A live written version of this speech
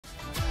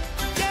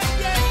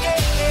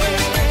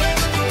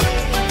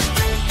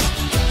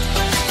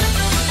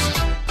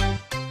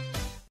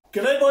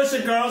G'day boys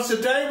and girls,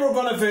 today we're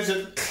going to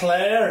visit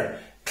Claire.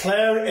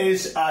 Claire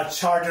is a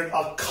chartered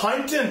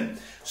accountant,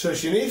 so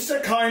she needs to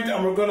count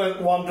and we're going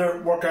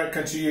to work out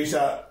can she use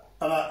a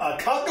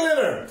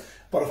calculator.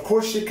 But of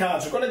course she can,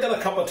 so we're going to get a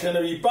cup of tea and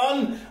a wee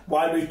bun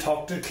while we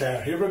talk to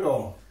Claire. Here we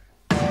go.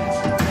 Let's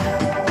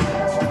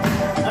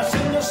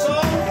sing the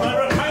song while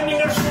we're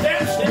counting our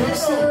steps. Here we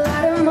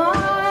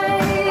go.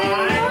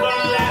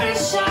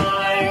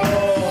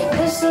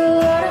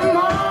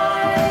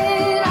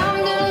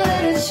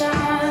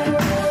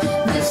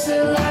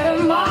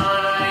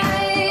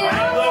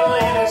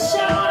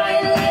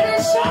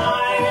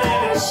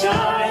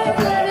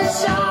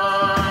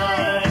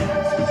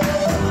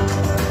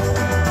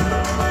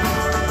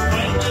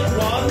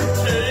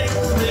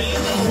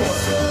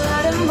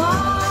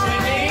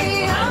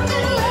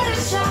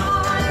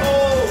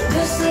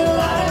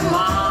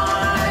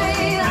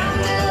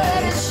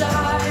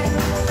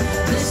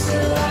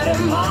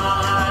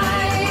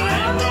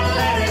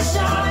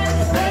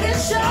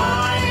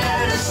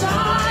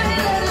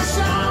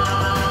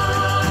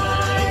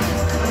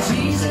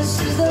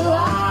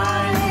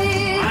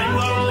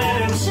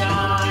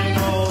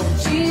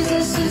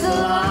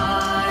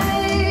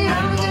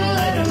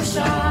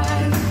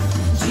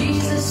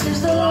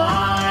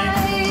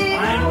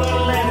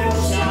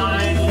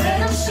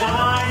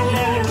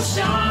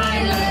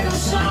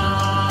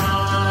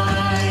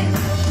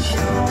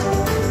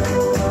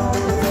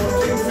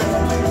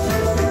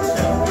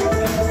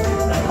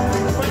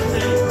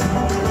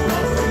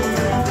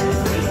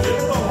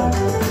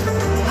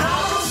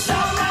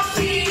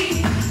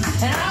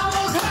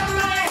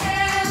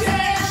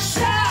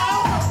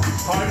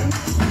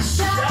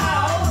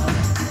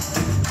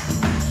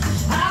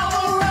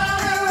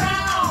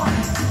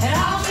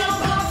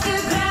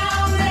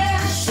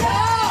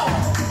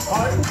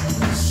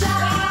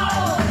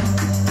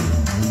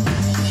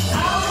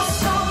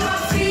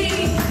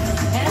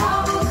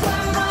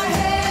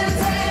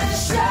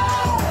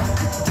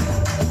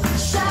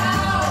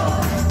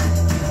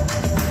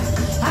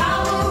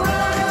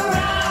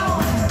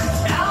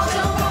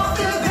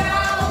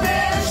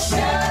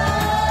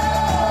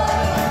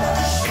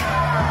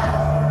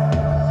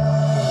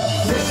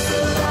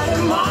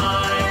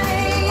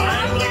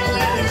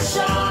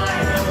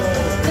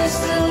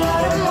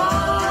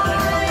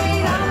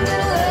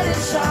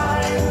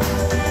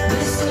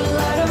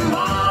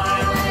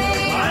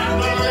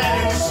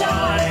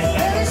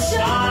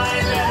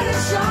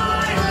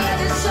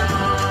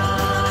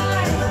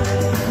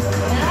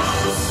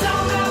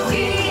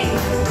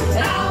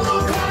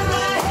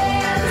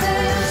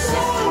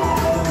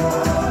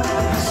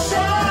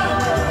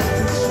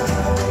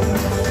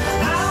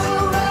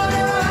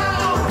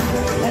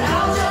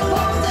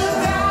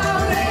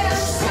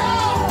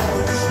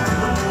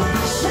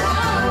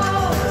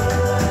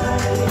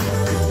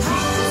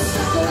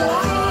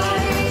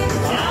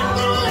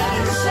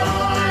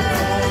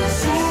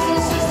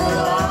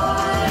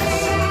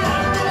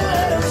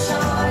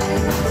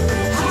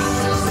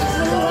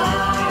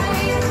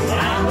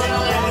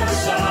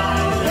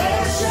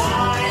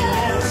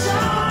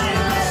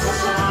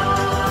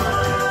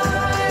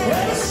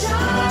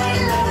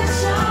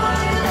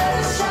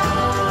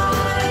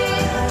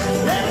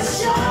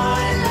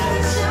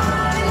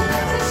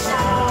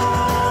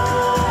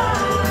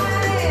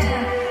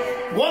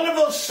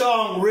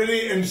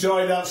 Really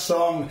enjoyed that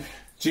song,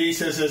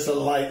 Jesus is the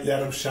light,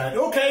 let him shine.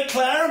 Okay,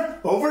 Claire,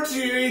 over to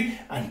you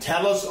and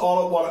tell us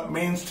all what it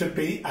means to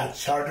be a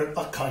chartered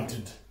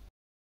accountant.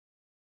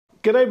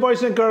 G'day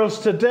boys and girls,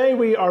 today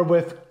we are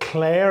with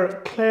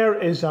Claire. Claire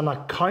is an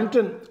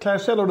accountant. Claire,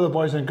 say hello to the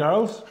boys and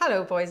girls.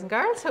 Hello boys and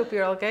girls, hope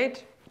you're all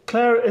good.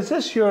 Claire, is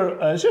this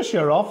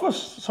your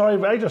office?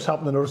 Sorry, I just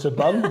happened to notice a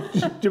bun.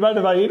 Do you mind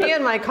if I eat it? You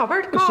in my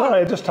cupboard?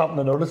 Sorry, I just happened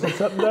to notice it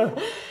sitting there.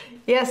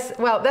 Yes,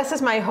 well, this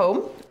is my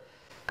home.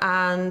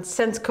 And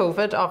since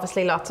COVID,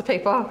 obviously lots of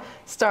people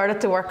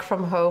started to work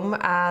from home,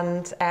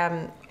 and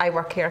I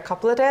work here a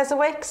couple of days a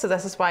week, so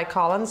this is why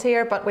Colin's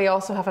here, but we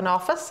also have an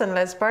office in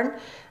Lisburn,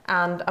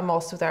 and I'm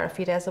also there a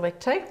few days a week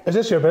too. Is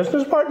this your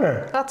business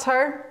partner? That's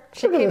her.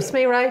 She keeps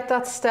me right,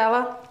 that's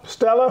Stella.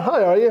 Stella,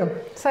 how are you?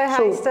 Say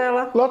hi,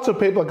 Stella. Lots of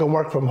people can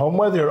work from home,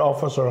 whether your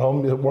office or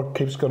home, the work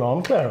keeps going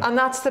on, Claire. And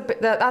that's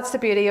the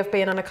beauty of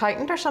being an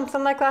accountant or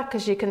something like that,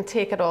 because you can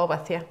take it all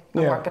with you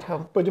and work at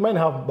home. But you might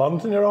have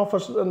buns in your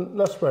office in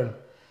Lisburn.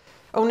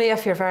 Only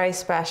if you're very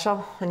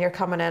special and you're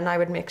coming in, I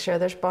would make sure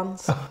there's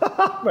buns.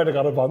 Might have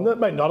got a bun,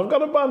 might not have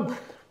got a bun. Do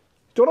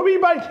you want a wee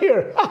bite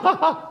here?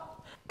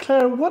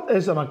 Claire, what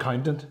is an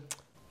accountant?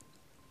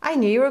 I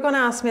knew you were going to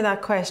ask me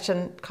that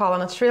question,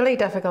 Colin. It's really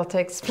difficult to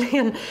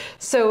explain.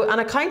 So an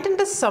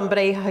accountant is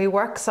somebody who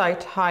works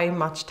out how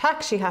much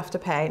tax you have to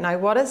pay. Now,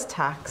 what is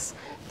tax?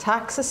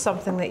 Tax is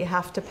something that you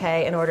have to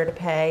pay in order to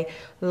pay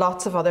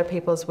lots of other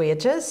people's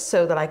wages.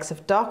 So the likes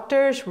of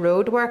doctors,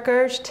 road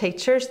workers,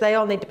 teachers, they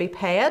all need to be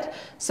paid.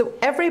 So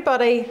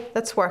everybody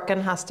that's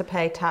working has to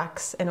pay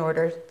tax in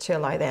order to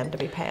allow them to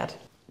be paid.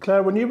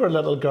 Claire, when you were a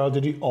little girl,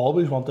 did you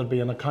always want to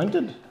be an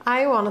accountant?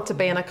 I wanted to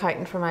be an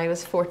accountant from I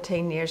was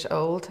 14 years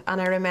old, and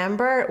I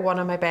remember one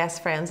of my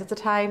best friends at the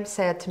time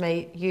said to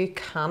me, "You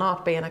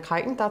cannot be an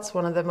accountant, that's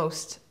one of the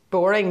most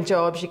boring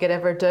jobs you could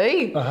ever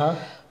do."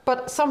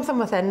 But something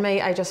within me,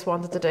 I just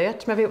wanted to do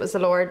it. Maybe it was the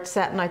Lord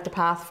setting out the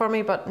path for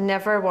me, but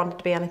never wanted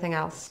to be anything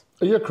else.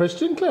 Are you a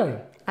Christian,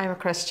 Claire? I'm a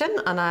Christian,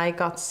 and I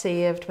got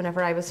saved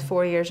whenever I was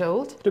 4 years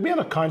old. To be an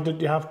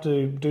accountant, you have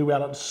to do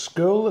well at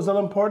school. Is that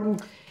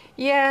important?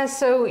 Yeah,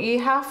 so you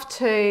have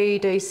to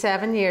do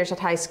 7 years at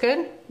high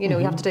school. You know,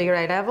 you have to do your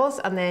A-levels,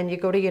 and then you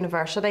go to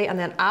university, and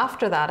then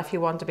after that, if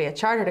you want to be a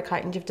chartered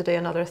accountant, you have to do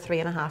another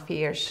 3.5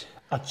 years.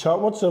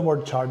 What's the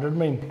word chartered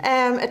mean?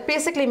 It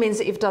basically means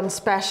that you've done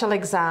special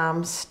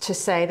exams to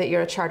say that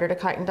you're a chartered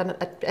accountant, and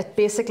it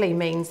basically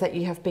means that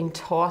you have been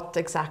taught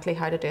exactly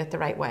how to do it the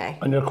right way.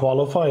 And you're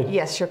qualified?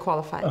 Yes, you're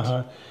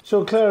qualified.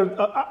 So Claire,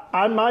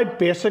 my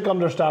basic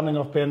understanding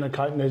of being an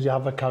accountant is you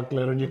have a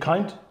calculator and you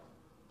count.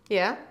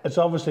 Yeah. It's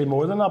obviously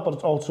more than that, but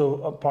it's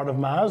also a part of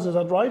maths, is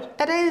that right?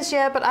 It is,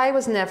 yeah, but I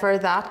was never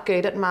that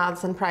good at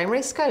maths in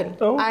primary school.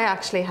 Oh. I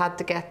actually had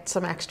to get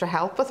some extra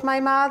help with my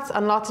maths,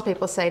 and lots of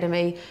people say to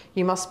me,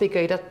 "You must be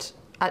good at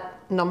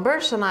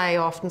numbers," and I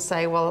often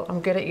say, "Well,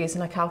 I'm good at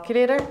using a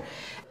calculator."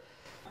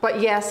 But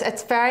yes,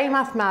 it's very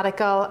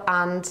mathematical,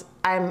 and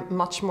I'm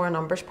much more a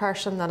numbers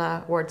person than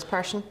a words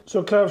person.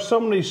 So Claire, if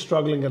somebody's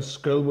struggling at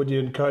school, would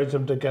you encourage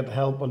them to get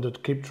help and to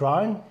keep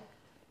trying?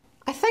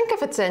 I think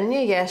if it's in you,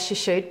 yes, you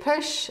should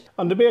push.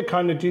 And to be an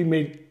accountant, do you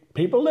meet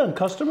people then,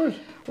 customers?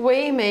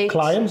 We meet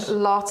clients?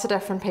 Lots of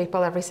different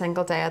people every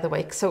single day of the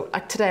week. So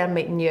today I'm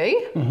meeting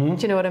you, do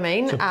you know what I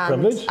mean? It's a and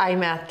privilege. I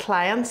met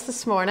clients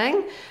this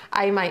morning.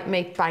 I might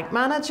meet bank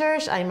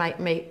managers. I might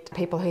meet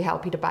people who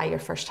help you to buy your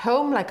first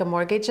home, like a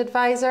mortgage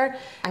advisor.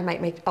 I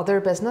might meet other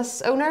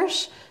business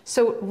owners.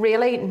 So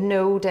really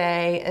no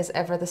day is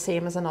ever the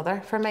same as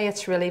another. For me,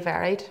 it's really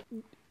varied.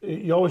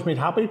 You always meet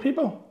happy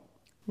people?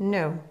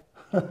 No.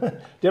 Do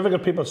you ever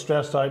get people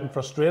stressed out and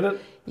frustrated?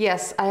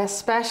 Yes, I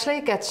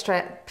especially get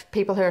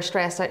people who are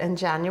stressed out in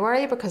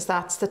January, because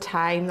that's the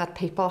time that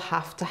people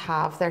have to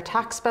have their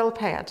tax bill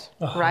paid,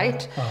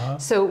 right?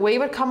 So we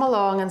would come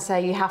along and say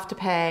you have to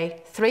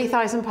pay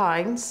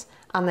 £3,000,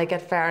 and they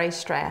get very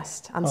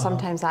stressed. And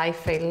sometimes I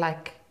feel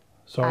like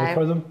Sorry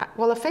for them?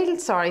 Well, I feel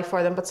sorry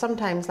for them, but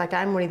sometimes like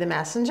I'm only the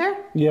messenger.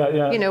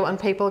 Yeah. You know, and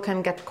people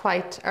can get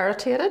quite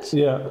irritated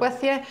Yeah.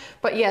 with you.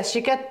 But yes,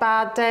 you get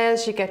bad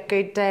days, you get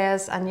good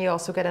days, and you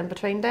also get in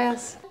between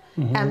days.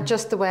 And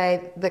just the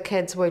way the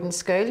kids would in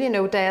school, you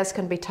know, days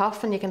can be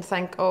tough, and you can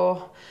think,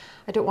 oh,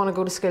 I don't want to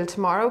go to school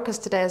tomorrow because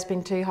today has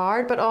been too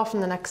hard, but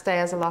often the next day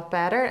is a lot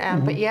better.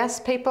 But yes,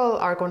 people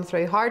are going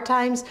through hard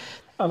times.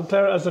 And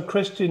Claire, as a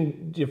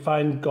Christian, do you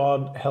find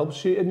God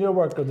helps you in your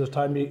work, or there's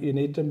time you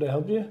need Him to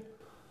help you?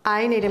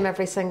 I need Him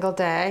every single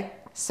day.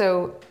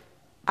 So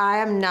I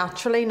am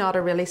naturally not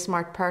a really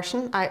smart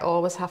person. I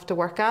always have to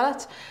work at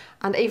it.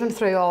 And even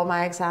through all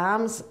my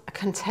exams,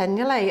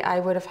 continually I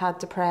would have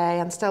had to pray,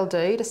 and still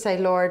do, to say,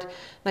 Lord,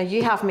 now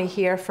you have me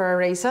here for a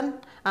reason,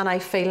 and I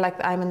feel like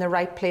I'm in the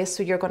right place,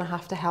 so you're going to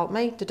have to help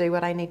me to do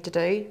what I need to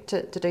do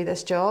to do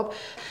this job.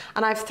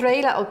 And I have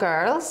 3 little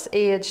girls,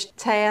 aged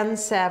 10,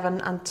 7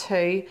 and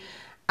 2,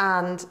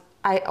 and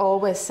I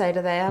always say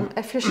to them,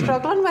 if you're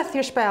struggling with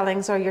your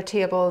spellings or your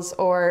tables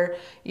or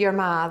your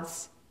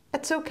maths,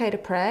 it's okay to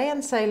pray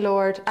and say,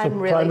 Lord, I'm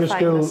really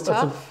finding this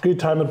tough. It's a good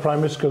time in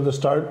primary school to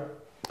start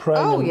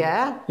praying. Oh,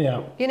 yeah.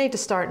 Yeah. You need to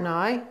start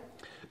now.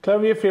 Claire,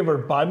 have you a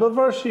favourite Bible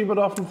verse you would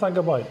often think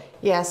about?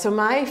 Yeah, so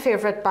my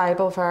favourite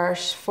Bible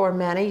verse for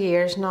many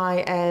years now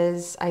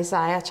is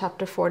Isaiah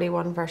chapter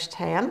 41 verse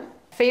 10.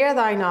 Fear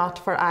thou not,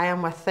 for I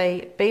am with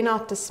thee. Be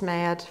not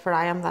dismayed, for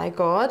I am thy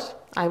God.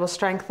 I will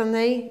strengthen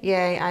thee,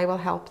 yea, I will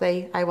help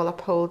thee. I will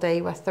uphold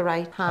thee with the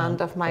right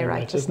hand of my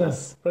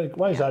righteousness.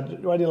 Why is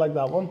that? Why do you like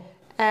that one?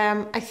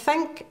 I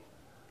think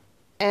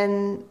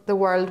in the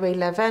world we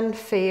live in,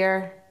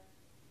 fear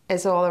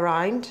is all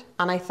around,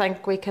 and I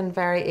think we can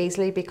very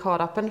easily be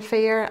caught up in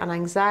fear and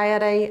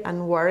anxiety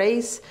and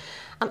worries.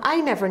 And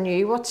I never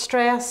knew what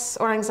stress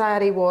or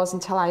anxiety was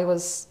until I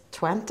was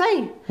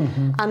 20.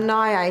 And now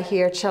I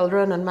hear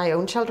children and my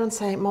own children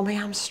say, Mummy,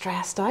 I'm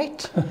stressed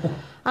out.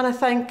 And I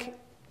think,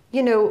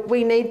 you know,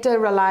 we need to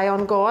rely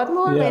on God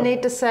more. Yeah. We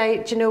need to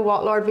say, do you know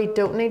what, Lord, we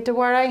don't need to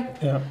worry.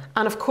 Yeah.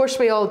 And of course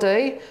we all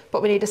do,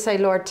 but we need to say,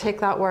 Lord, take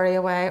that worry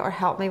away, or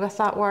help me with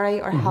that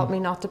worry, or help me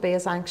not to be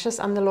as anxious.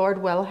 And the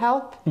Lord will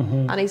help.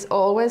 And He's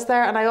always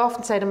there. And I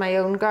often say to my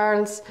own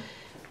girls,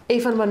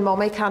 even when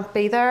Mummy can't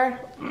be there,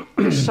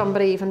 there's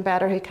somebody even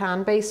better who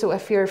can be. So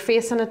if you're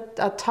facing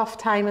a tough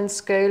time in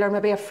school, or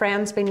maybe a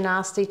friend's been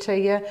nasty to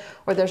you,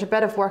 or there's a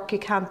bit of work you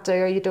can't do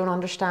or you don't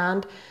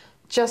understand,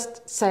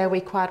 just say a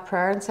wee quiet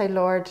prayer and say,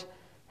 Lord,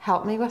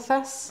 help me with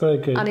this. Very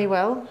good. And He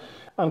will.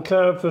 And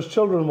Claire, if there's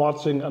children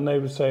watching and they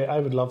would say, I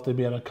would love to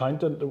be an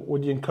accountant,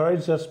 would you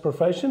encourage this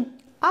profession?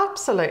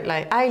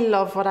 Absolutely. I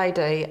love what I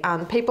do,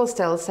 and people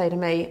still say to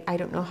me, I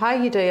don't know how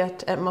you do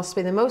it. It must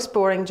be the most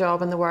boring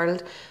job in the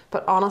world.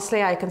 But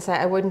honestly, I can say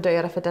I wouldn't do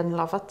it if I didn't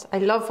love it. I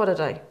love what I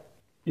do.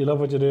 You love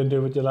what you do and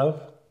do what you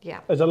love? Yeah.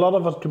 Is a lot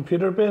of it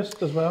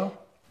computer-based as well?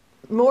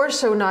 More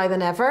so now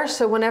than ever.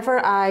 So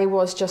whenever I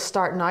was just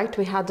starting out,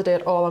 we had to do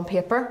it all on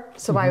paper.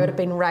 So I would have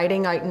been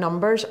writing out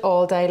numbers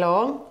all day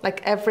long,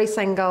 like every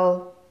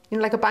single,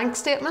 like a bank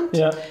statement.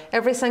 Yeah.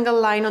 Every single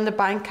line on the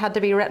bank had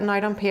to be written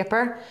out on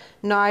paper.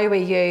 Now we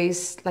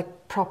use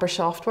like proper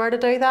software to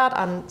do that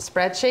and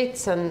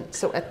spreadsheets, and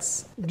so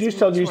it's Do you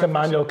still use a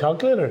manual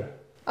calculator?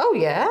 Oh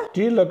yeah.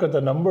 Do you look at the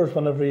numbers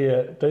whenever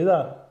you do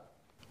that?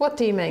 What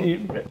do you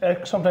mean?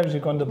 Sometimes you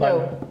go into the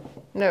bank.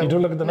 No. You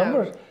don't look at the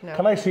numbers? No.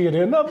 Can I see you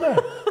doing that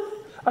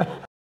now?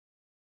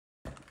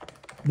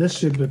 This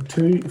should be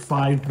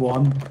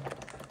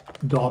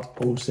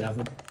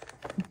 251.07.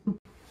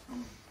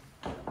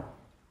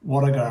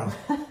 What a girl.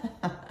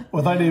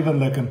 Without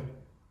even looking.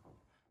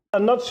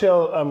 In a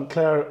nutshell,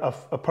 Claire,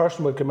 a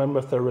person would come in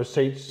with their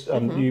receipts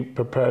and you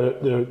prepare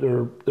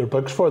their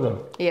books for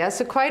them. Yeah,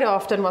 so quite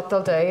often what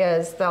they'll do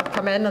is they'll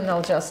come in and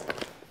they'll just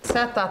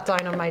set that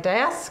down on my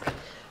desk,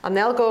 and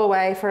they'll go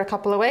away for a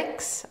couple of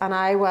weeks, and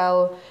I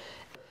will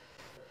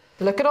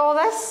look at all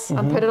this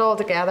and put it all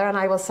together, and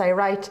I will say,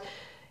 right,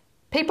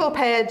 people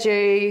paid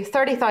you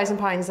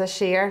 £30,000 this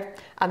year,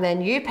 and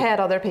then you paid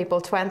other people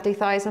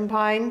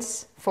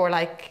 £20,000 for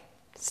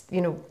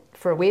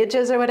for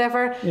wages or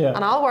whatever,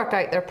 and I'll work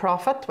out their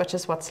profit, which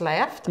is what's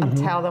left, and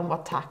tell them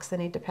what tax they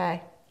need to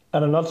pay.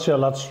 In a nutshell,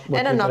 that's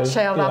what In a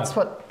nutshell, that's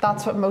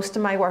what most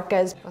of my work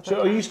is. So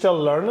are you still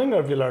learning,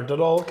 or have you learned it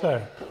all,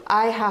 Claire?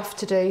 I have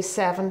to do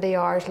 70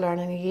 hours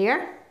learning a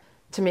year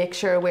to make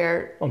sure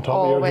we're on top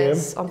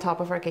always on top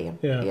of our game.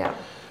 Yeah.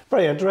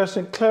 Very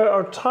interesting. Claire,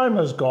 our time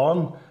has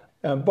gone.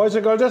 Boys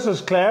and girls, this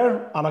is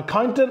Claire, an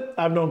accountant.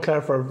 I've known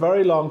Claire for a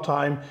very long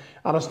time,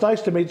 and it's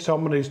nice to meet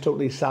someone who's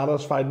totally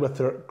satisfied with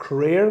their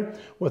career,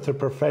 with their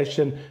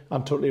profession,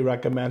 and totally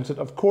recommends it.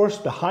 Of course,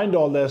 behind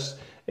all this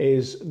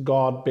is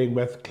God being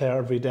with Claire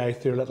every day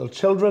through little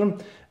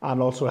children,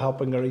 and also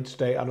helping her each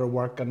day at her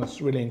work, and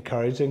it's really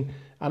encouraging.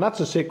 And that's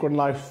the secret in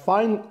life.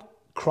 Find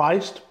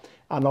Christ,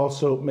 and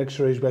also make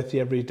sure he's with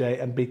you every day,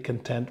 and be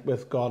content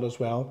with God as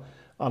well.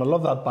 And I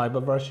love that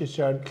Bible verse you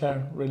shared,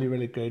 Claire. Really,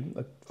 really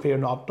good. Fear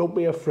not, don't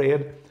be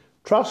afraid.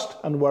 Trust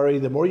and worry.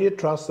 The more you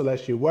trust, the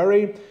less you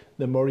worry.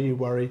 The more you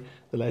worry,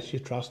 the less you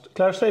trust.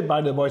 Claire, say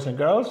bye to the boys and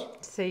girls.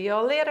 See you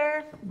all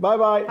later.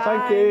 Bye-bye.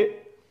 Thank you.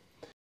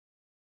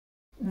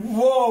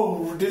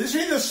 Whoa, did you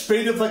see the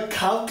speed of the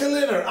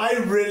calculator? I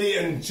really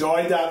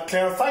enjoyed that,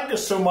 Claire. Thank you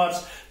so much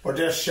for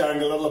just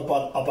sharing a little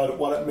bit about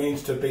what it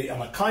means to be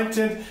an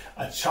accountant,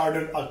 a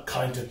chartered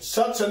accountant.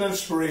 Such an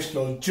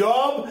inspirational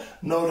job,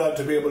 no doubt,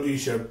 to be able to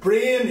use your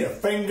brain, your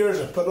fingers,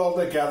 and put it all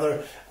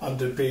together, and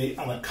to be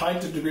an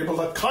accountant, to be able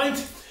to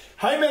count.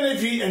 How many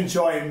of you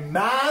enjoy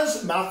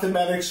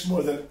mathematics,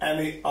 more than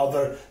any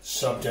other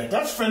subject?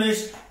 Let's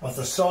finish with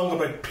a song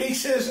about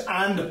pieces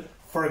and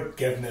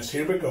forgiveness.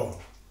 Here we go.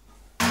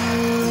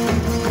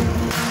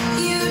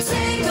 You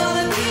take all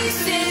the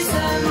pieces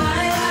of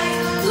my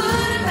life, put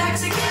them back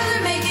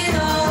together, make it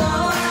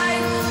all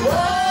alright. Whoa,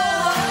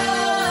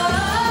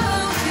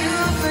 you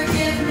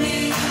forgive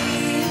me.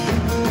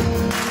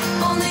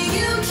 Only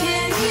you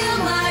can heal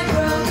my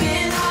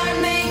broken heart,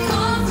 make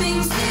all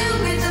things new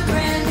with a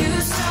brand new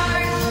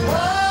start.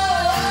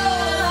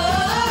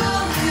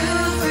 Whoa, you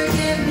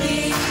forgive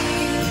me.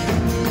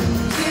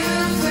 You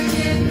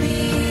forgive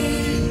me.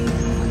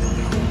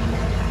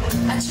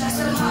 I try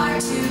so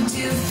hard to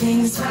do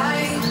things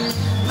right,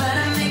 but I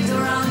make the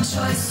wrong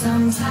choice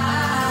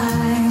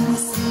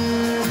sometimes,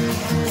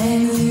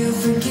 and you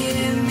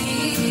forgive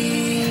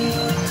me.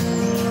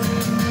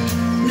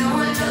 No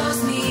one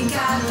knows me,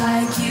 God,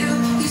 like you.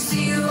 You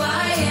see who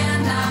I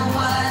am, not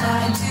what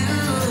I do,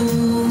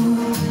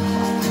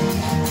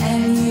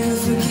 and you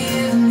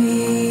forgive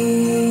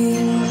me.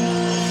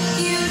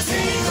 You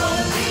take all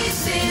the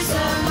pieces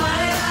of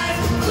my life,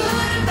 put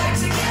them back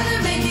together,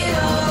 make it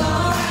all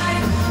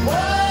alright. Whoa,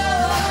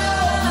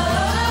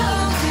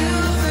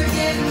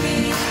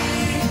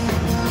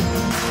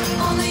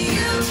 only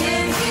you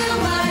can heal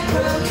my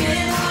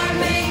broken heart,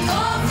 make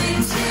all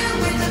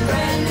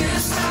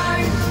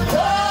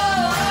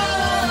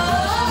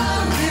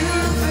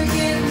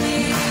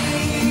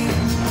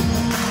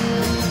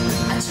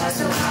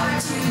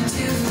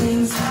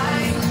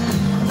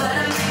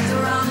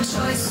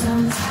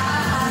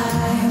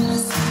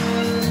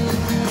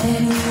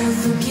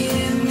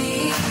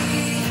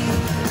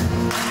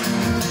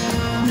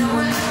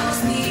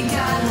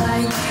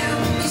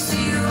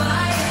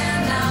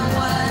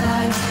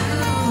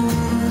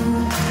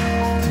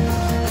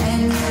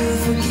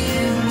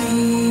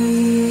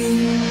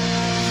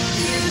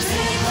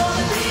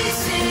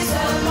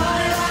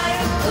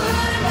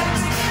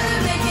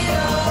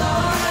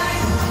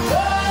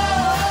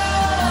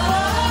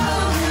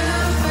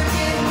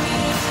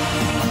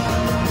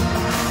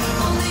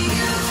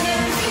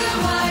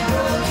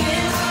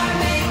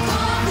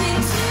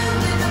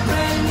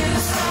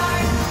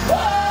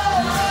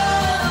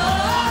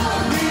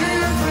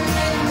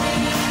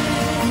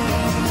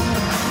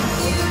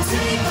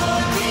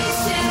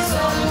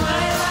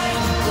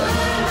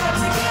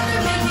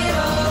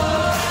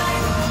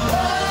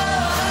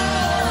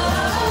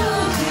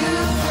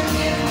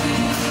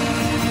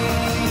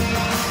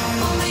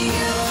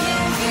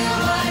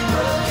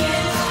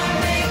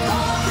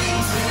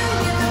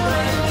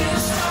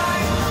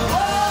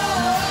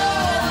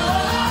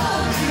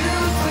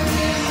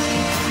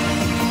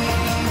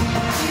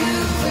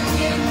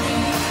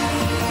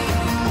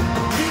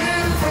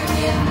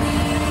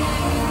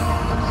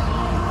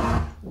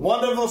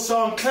Wonderful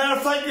song. Claire,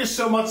 thank you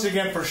so much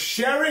again for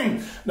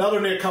sharing not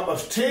only a cup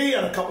of tea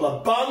and a couple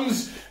of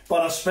buns,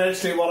 but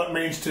especially what it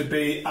means to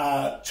be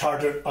a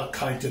chartered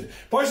accountant.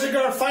 Boys and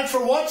girls, thanks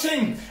for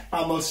watching,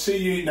 and we'll see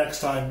you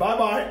next time.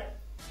 Bye-bye.